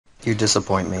You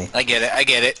disappoint me. I get it. I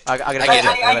get it. I got a get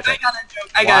joke. it. I got a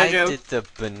joke. I got a joke. Why did the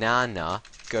banana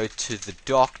go to the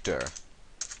doctor?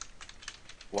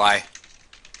 Why?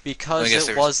 Because I guess it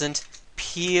there's- wasn't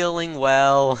peeling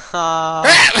well.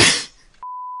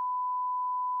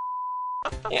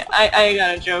 Yeah, I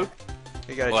got a joke.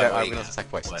 You got a What? joke. What I'm you gonna got?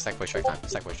 Snekboi. What? Snekboi joke time.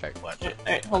 Snekboi joke. What?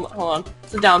 Alright, hold on.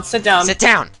 Sit down, sit down. Sit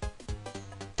down!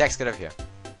 Dex, get over here.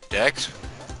 Dex?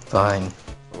 Fine.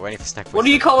 We're waiting for Snekboi. What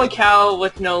do you call a cow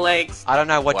with no legs? I don't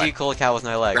know. What do What? you call a cow with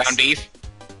no legs? Ground beef?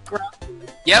 Ground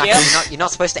Yep. Yeah. You're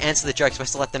not supposed to answer the joke. You're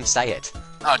supposed to let them say it.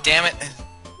 Oh, damn it.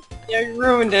 Yeah, you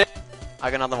ruined it. I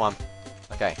got another one.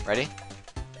 Okay, ready?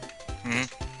 Hmm.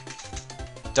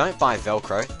 Don't buy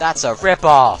Velcro. That's a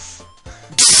rip-off.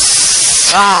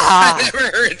 Ah! I've never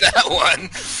heard that one.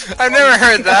 I've never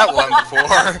heard that one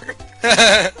before.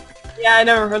 Yeah, I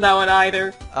never heard that one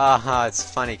either.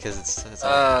 It's funny because it's That's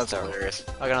terrible. hilarious.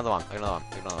 I got another one.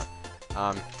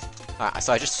 Alright,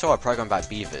 so I just saw a program about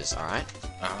beavers, alright?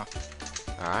 Uh-huh.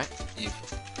 Alright?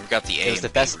 You've got the A. It was the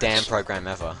best damn program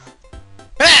ever.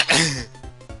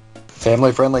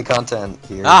 Family-friendly content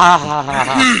here.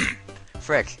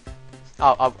 Frick. We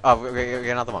got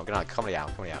another one. Comedy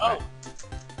out. Oh. Right.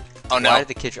 Oh no. Why did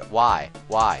the kid... Why?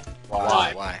 Why?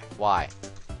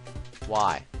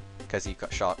 Why? Because he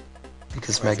got shot.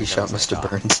 Because Where's Maggie he going shot to Mr. die?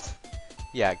 Burns.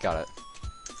 Yeah, got it.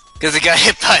 Because he got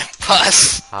hit by a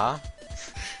bus. Huh?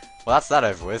 Well, that's that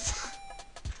over with.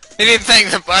 He didn't thank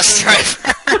the bus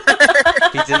driver.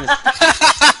 He didn't...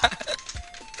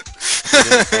 he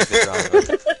didn't thank the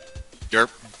driver. Derp.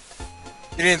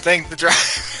 He didn't thank the driver.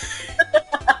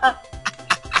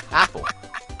 Apple.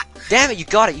 Damn it, you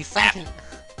got it, you fucking...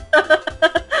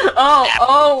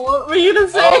 Oh, what were you gonna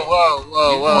say?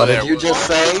 Whoa. What there did you was- just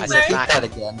say? I said Repeat fact. that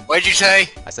again. What'd you say?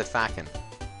 I said fackin.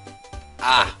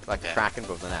 Ah. Like a yeah. kraken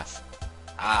but with an F.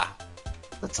 Ah.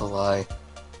 That's a lie.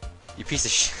 You piece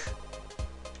of sh...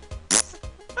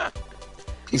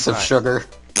 Piece of Alright. sugar.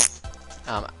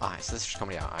 Alright, so this is just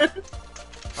comedy out.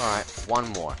 Alright, one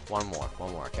more,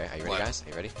 okay? Are you ready, What? guys? Are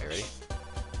you ready?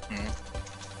 Hmm.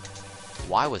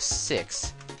 Why was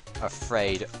 6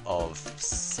 afraid of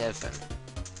 7?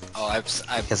 Oh, I've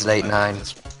Because it ate 9.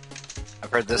 I've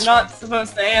heard this You're not one.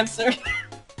 supposed to answer.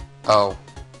 Oh.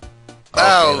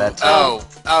 Oh, Okay, that's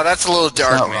that's a little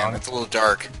dark, not man. wrong. That's a little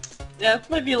dark. Yeah, it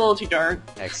might be a little too dark.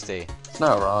 XD. it's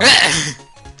not wrong.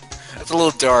 That's a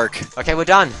little dark. Okay, we're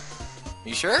done!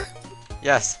 You sure?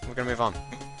 Yes, we're gonna move on.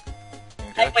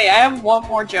 Hey, wait, I have one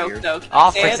more joke though. Can Oh,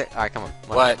 I say frick it? Alright, come on.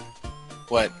 What?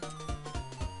 What?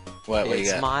 What you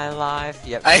It's got? my life.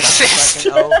 Yep. I it's exist.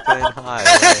 like an open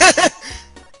highway.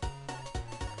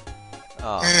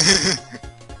 Oh.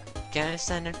 Can't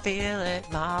stand and feel it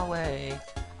my way.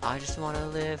 I just wanna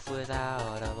live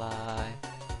without a lie.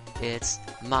 It's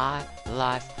my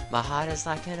life. My heart is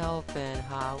like an open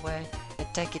highway. And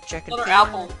take it, check it. Little feel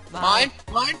apple. it. Mine.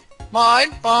 Mine? Mine.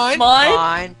 Mine?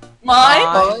 Mine.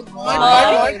 Mine? Mine.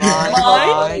 Mine?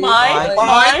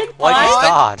 Why'd you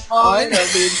start? Mine, I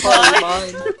mean, probably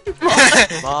mine.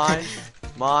 Mine.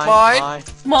 Mine.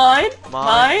 Mine.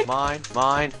 Mine. Mine? Mine.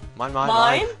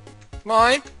 Mine.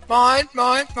 Mine. Mine.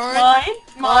 Mine? Mine.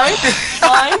 Mine?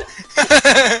 Mine?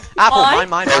 Apple. Mine.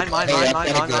 Mine. I've got a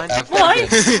Mine?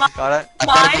 good- Got it. I've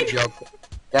got a Mine? good joke.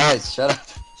 Guys, shut up.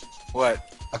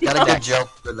 What? I've got a good joke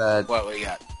for the. What you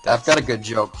got? I've got a good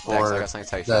joke Dex, I for got something to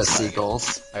tell you the first.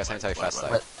 seagulls. I got something to tell you first, though.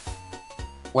 What?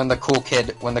 When the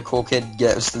cool kid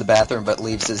goes to the bathroom but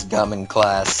leaves his gum in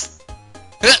class,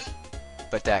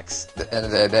 But Dex,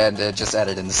 and just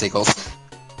added in the seagulls.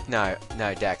 no,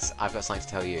 Dex, I've got something to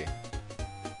tell you.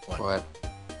 What?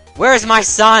 Where is my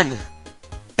son?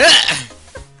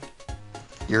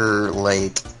 You're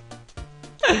late.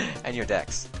 And your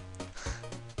Dex.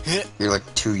 You're like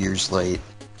 2 years late.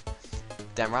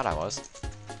 Damn right I was.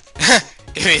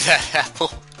 Give me that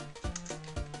apple.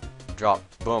 Drop.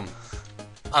 Boom.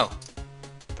 Oh.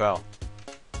 Pearl.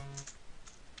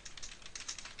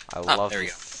 I love there we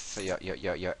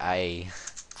your A.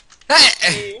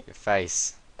 Hey. Your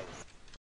face.